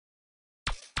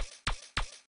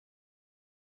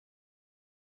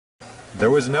There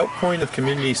was an outpouring of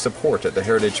community support at the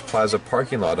Heritage Plaza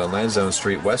parking lot on Lansdowne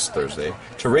Street West Thursday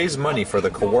to raise money for the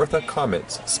Kawartha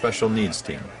Komets special needs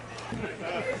team.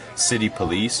 City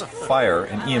police, fire,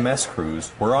 and EMS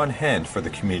crews were on hand for the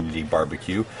community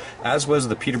barbecue, as was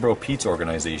the Peterborough Pizza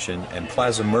organization and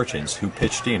plaza merchants who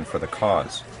pitched in for the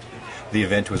cause. The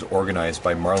event was organized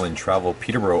by Marlin Travel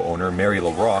Peterborough owner Mary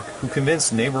LaRocque, who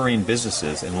convinced neighboring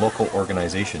businesses and local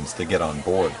organizations to get on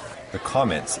board. The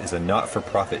Komets is a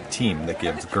not-for-profit team that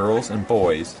gives girls and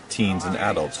boys, teens and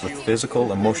adults with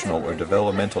physical, emotional, or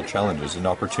developmental challenges an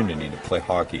opportunity to play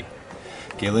hockey.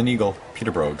 Galen Eagle,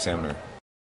 Peterborough Examiner.